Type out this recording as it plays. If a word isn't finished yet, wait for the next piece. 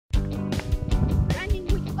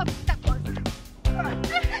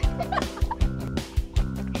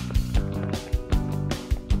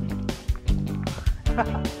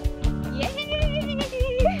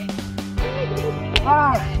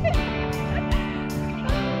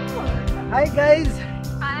Hi guys.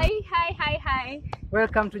 Hi.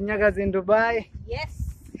 Welcome to Nyagaz in Dubai.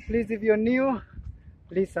 Yes. Please, if you're new,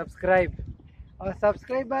 please subscribe. Our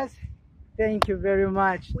subscribers, thank you very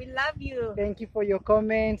much. We love you. Thank you for your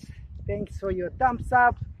comments. Thanks for your thumbs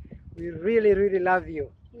up. We really love you.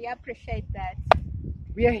 We appreciate that.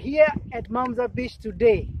 We are here at Mamza Beach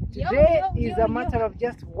today. Today is a matter of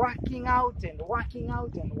just working out and working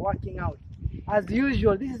out and working out. As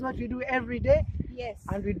usual, this is what we do every day. Yes.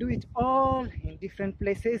 And we do it all in different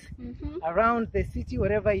places around the city,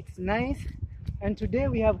 wherever it's nice. And today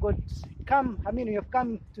we have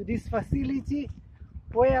come to this facility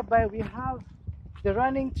whereby we have the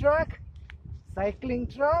running track, cycling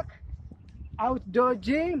track, outdoor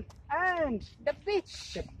gym, and the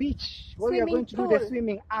beach. The beach where we are going to do the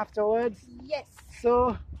swimming afterwards. Yes.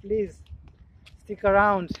 So please stick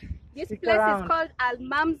around. This place is called Al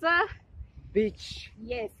Mamza Beach.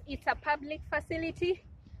 Yes, it's a public facility,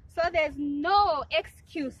 so there's no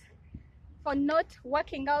excuse for not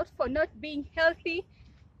working out, for not being healthy.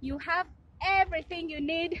 You have everything you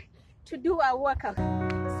need to do a workout.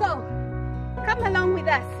 So come along with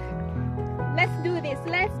us. Let's do this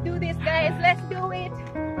guys. Let's do it.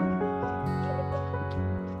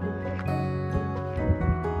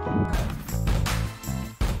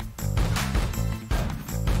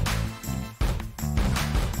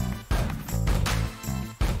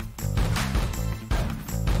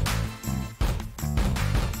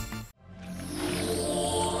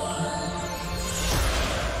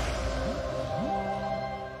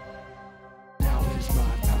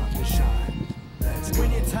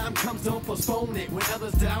 When your time comes, don't postpone it. When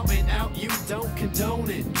others down and out, you don't condone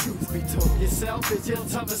it. Truth be told, yourself is your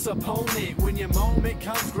toughest opponent. When your moment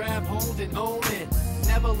comes, grab hold and own it.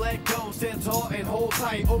 Never let go, stand tall and hold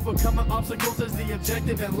tight. Overcoming obstacles is the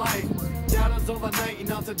objective in life. Doubters all the night, and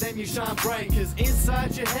until then you shine bright. Cause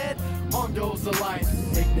inside your head, on goes the light.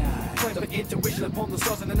 Ignite. Plan for intuition upon the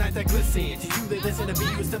stars in the night that glisten. To you they listen, to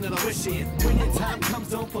me you stand in a wishing. When your time comes,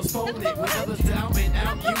 don't postpone it. When others down and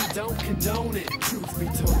out, you don't condone it. Truth be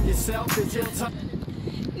told, yourself is your top.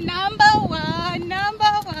 Number one.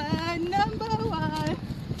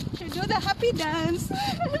 Should do the happy dance.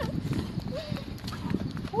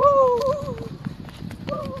 Woo!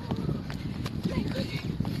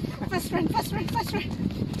 Fast run.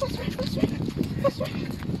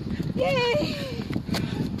 Yay!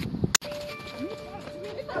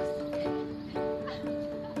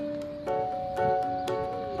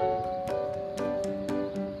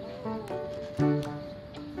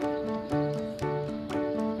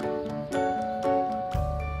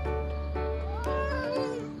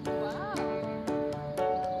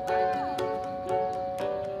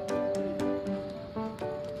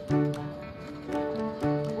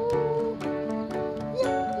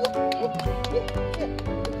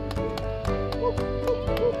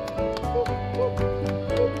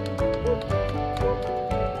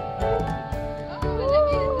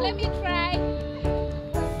 Let me try.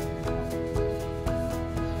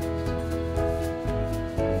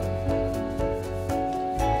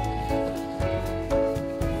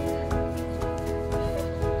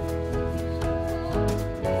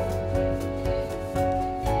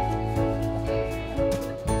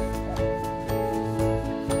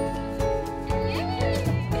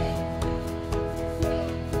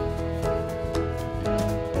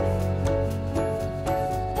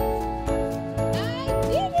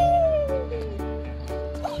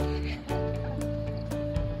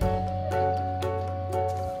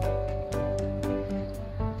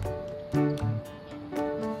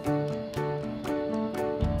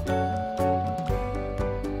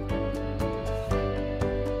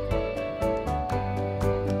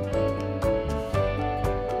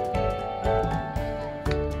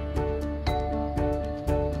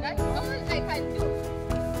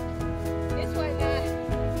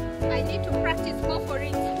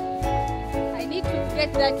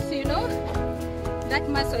 That, that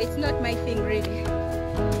muscle, it's not my thing really.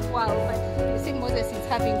 Wow, but you see Moses is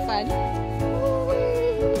having fun.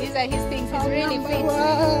 These are his things, he's really fit.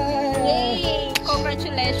 Yay,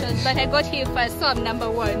 congratulations, but I got here first, so I'm number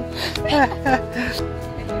one.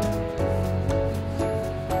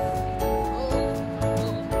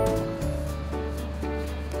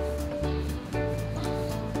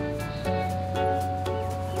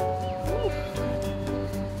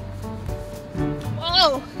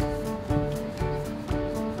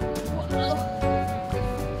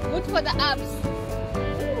 Good for the abs.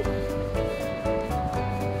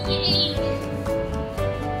 Yay!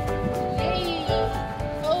 Yay!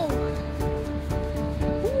 Oh!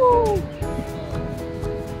 Woo!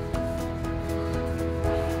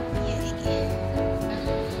 Yay!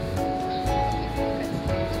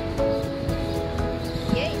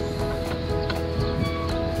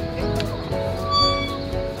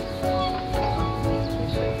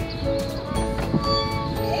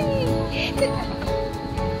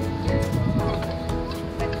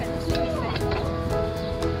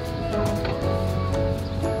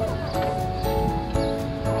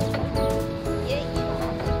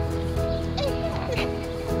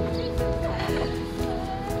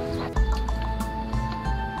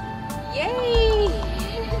 Yay!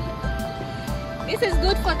 This is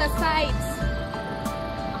good for the sides.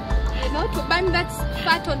 You know, to burn that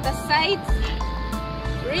fat on the sides.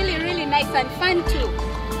 Really, really nice and fun too.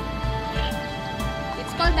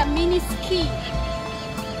 It's called the mini ski.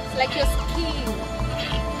 It's like you're skiing.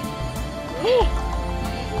 Woo.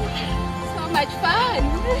 So much fun.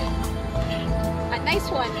 A nice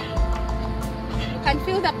one. You can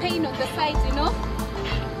feel the pain on the sides, you know.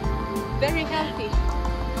 Very healthy.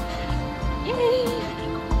 Yay!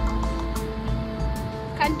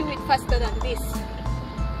 Can't do it faster than this.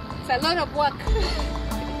 It's a lot of work.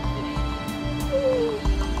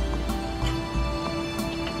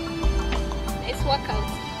 Nice workout.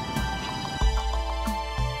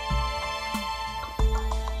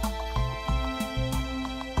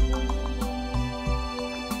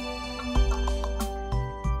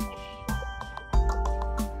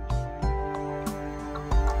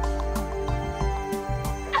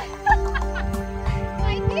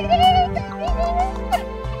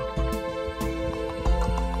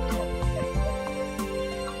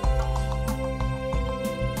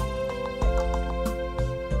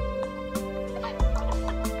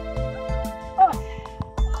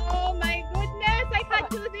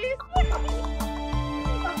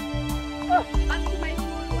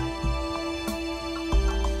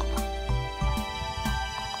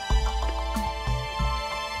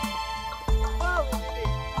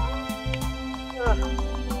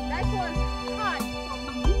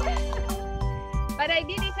 But I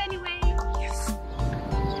did it anyway. Yes.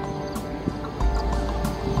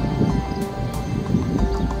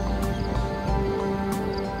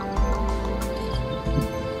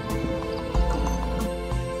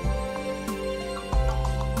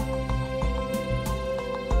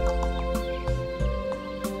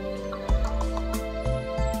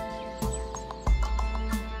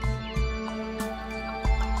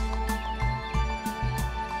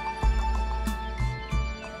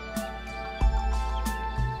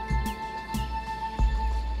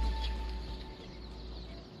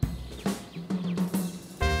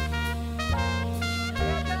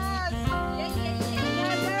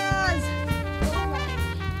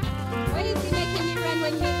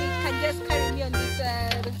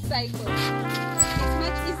 Cycle. It's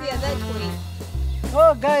much easier that way.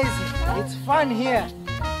 Oh guys, it's fun here.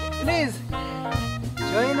 Please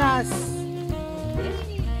join us.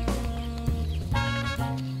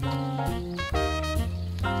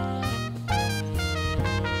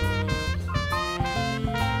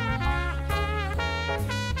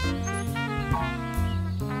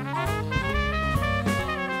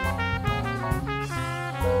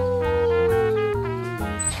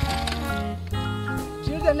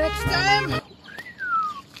 The next time,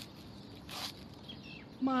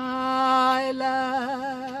 my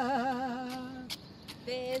love,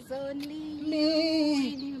 there's only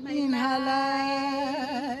me in her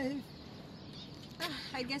life.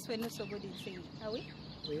 I guess we're not so good in singing, are we?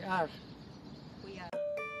 We are. We are.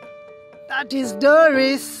 That is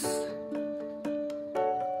Doris.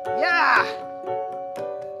 Yeah.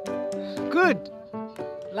 Good.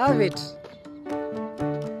 Love it.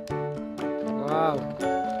 Wow.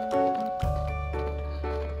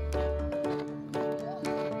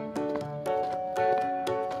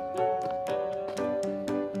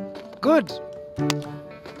 Good.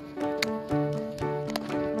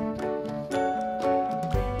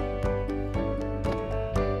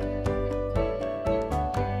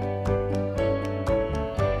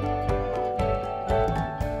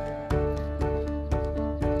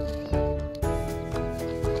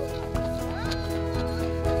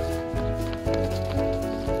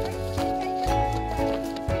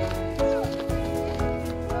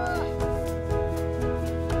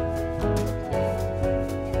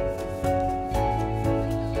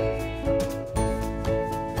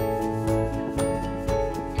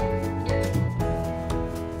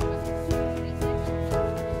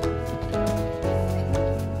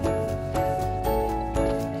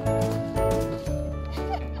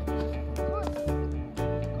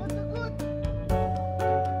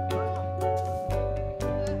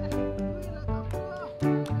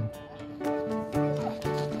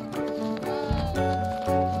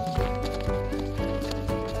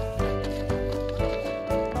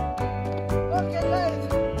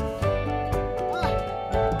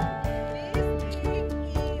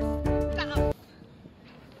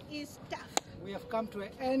 Come to an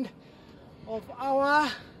end of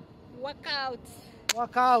our workout.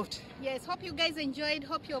 Yes, hope you guys enjoyed,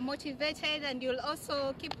 hope you're motivated, and you'll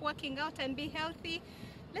also keep working out and be healthy.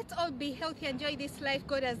 Let's all be healthy, enjoy this life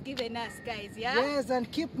God has given us, guys. Yeah, yes,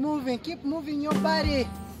 and keep moving your body.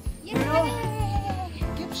 Yeah. You know,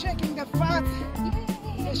 keep Keep shaking the fat,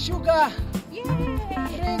 the sugar.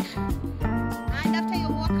 Drink. And after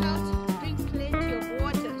your workout, drink plenty of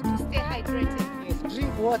water to stay hydrated. Yes,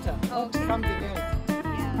 drink water, not Okay. something else.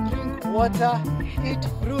 Yeah. Drink water, eat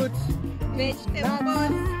fruits, eat Vegetables.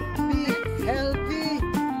 nuts, be healthy,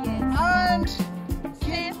 Yes. and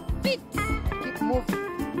Stay fit. keep moving.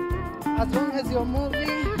 As long as you're moving,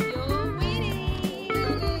 You're winning.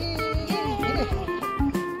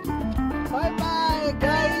 bye-bye,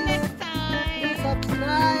 guys. Next time. Please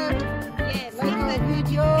subscribe, Yes. like hit our the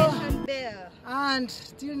video, notification bell. and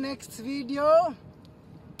till next video.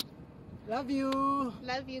 Love you.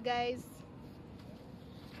 Love you guys.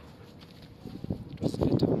 It was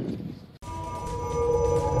later.